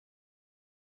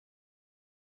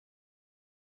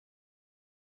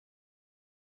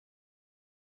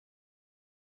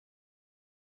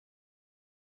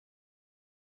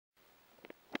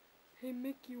Hey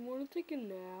Mickey, wanna take a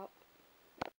nap?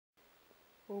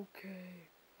 Okay,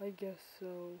 I guess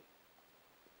so.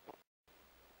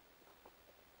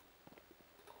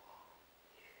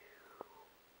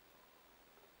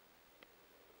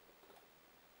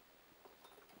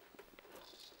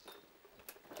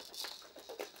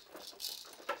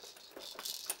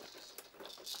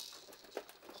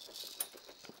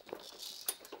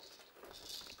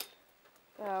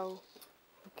 Ow.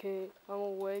 Okay, I'm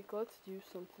awake. Let's do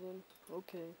something.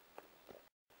 Okay.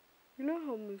 You know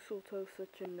how Mistletoe's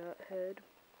such a nuthead?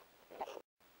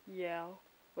 Yeah.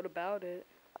 What about it?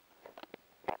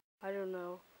 I don't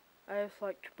know. I just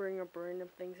like to bring up random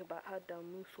things about how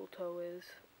dumb Mistletoe is.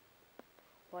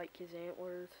 Like his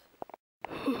antlers.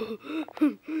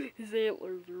 His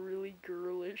antlers are really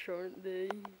girlish, aren't they?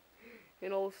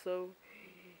 And also,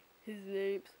 his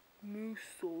name's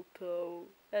Mistletoe,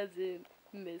 as in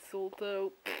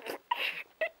mistletoe.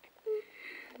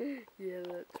 Yeah,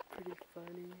 that's pretty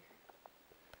funny.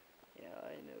 Yeah,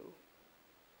 I know.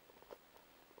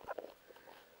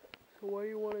 So what do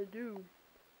you want to do?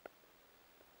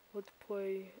 Let's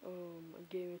play a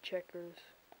game of checkers.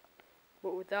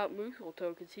 But without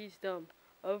Mistletoe, because he's dumb.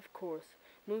 Of course.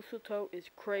 Mistletoe is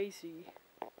crazy.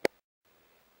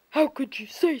 How could you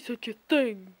say such a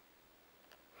thing?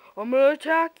 I'm gonna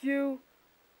attack you.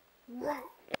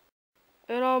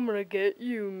 And I'm gonna get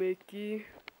you, Mickey.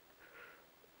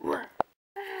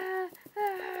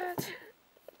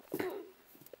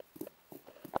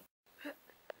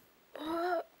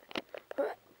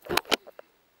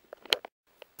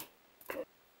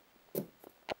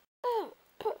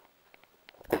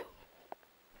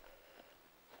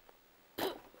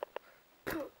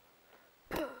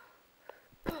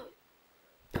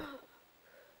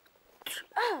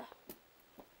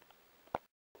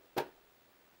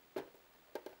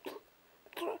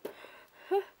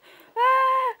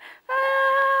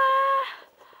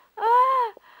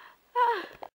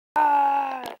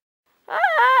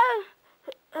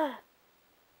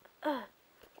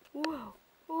 Whoa,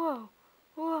 whoa,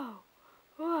 whoa,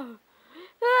 whoa.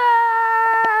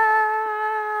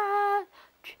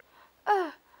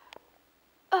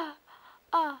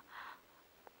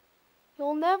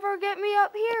 You'll never get me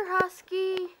up here,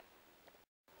 Husky.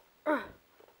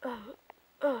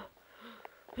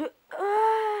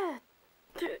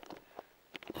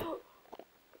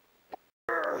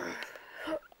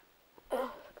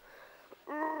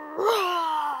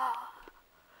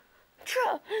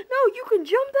 No, you can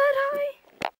jump that high?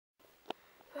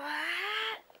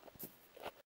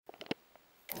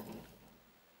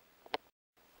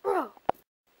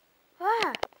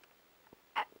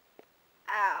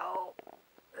 Ow.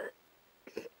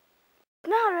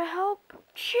 Now to help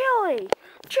Chili.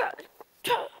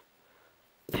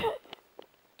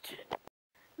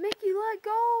 Mickey, let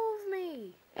go of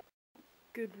me.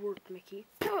 Good work, Mickey.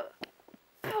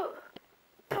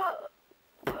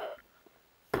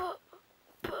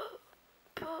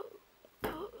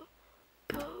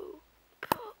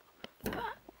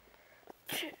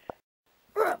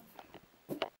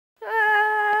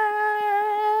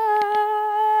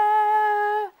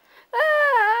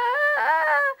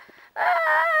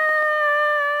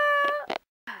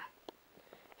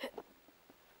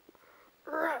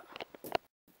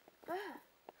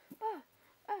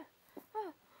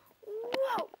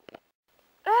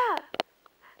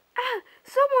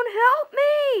 Someone help me!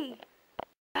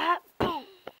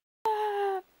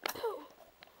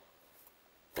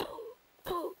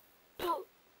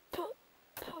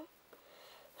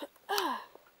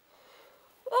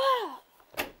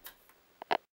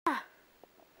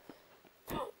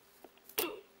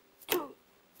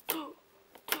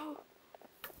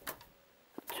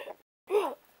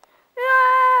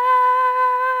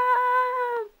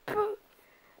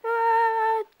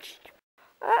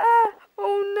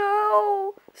 Oh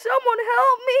no! Someone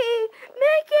help me!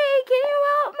 Mickey, can you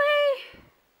help me?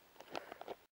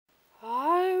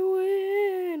 I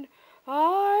win!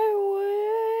 I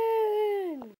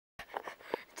win!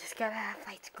 Just got out of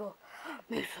flight school.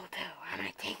 Mistletoe, I'm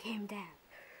gonna take him down.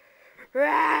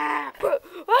 Whoa!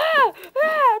 Whoa!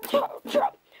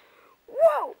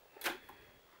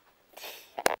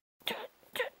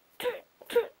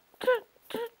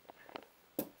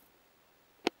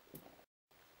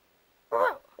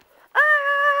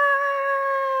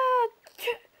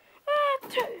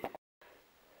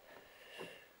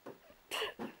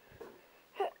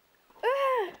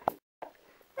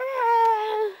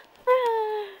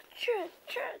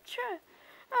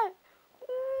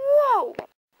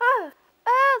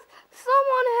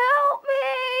 Someone help me!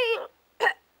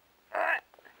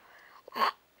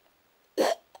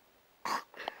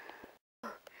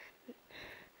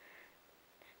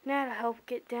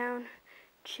 sit down,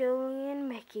 Chili and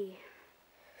Mickey.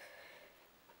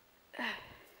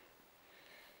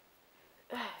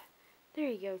 There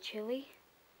you go, Chili.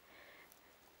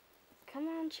 Come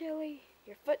on, Chili.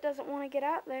 Your foot doesn't want to get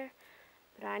out there,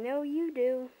 but I know you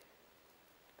do.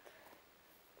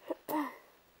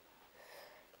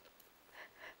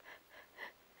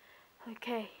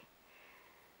 Okay.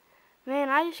 Man,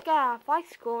 I just got out of flight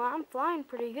school and I'm flying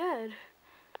pretty good.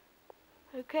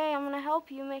 Okay, I'm gonna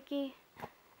help you, Mickey.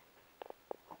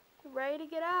 You ready to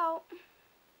get out?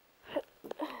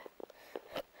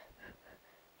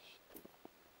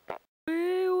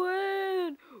 We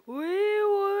win! We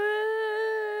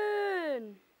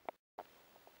win!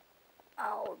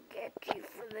 I'll get you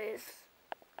for this.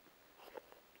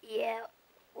 Yeah,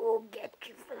 we'll get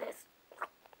you for this.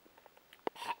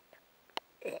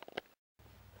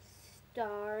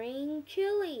 Starring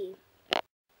Chili.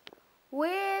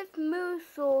 With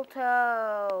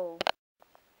Mistletoe.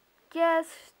 Guest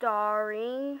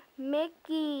starring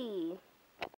Mickey.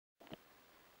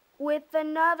 With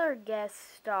another guest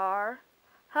star,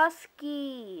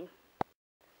 Husky.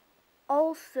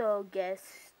 Also guest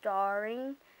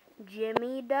starring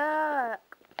Jimmy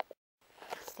Duck.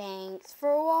 Thanks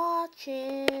for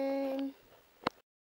watching.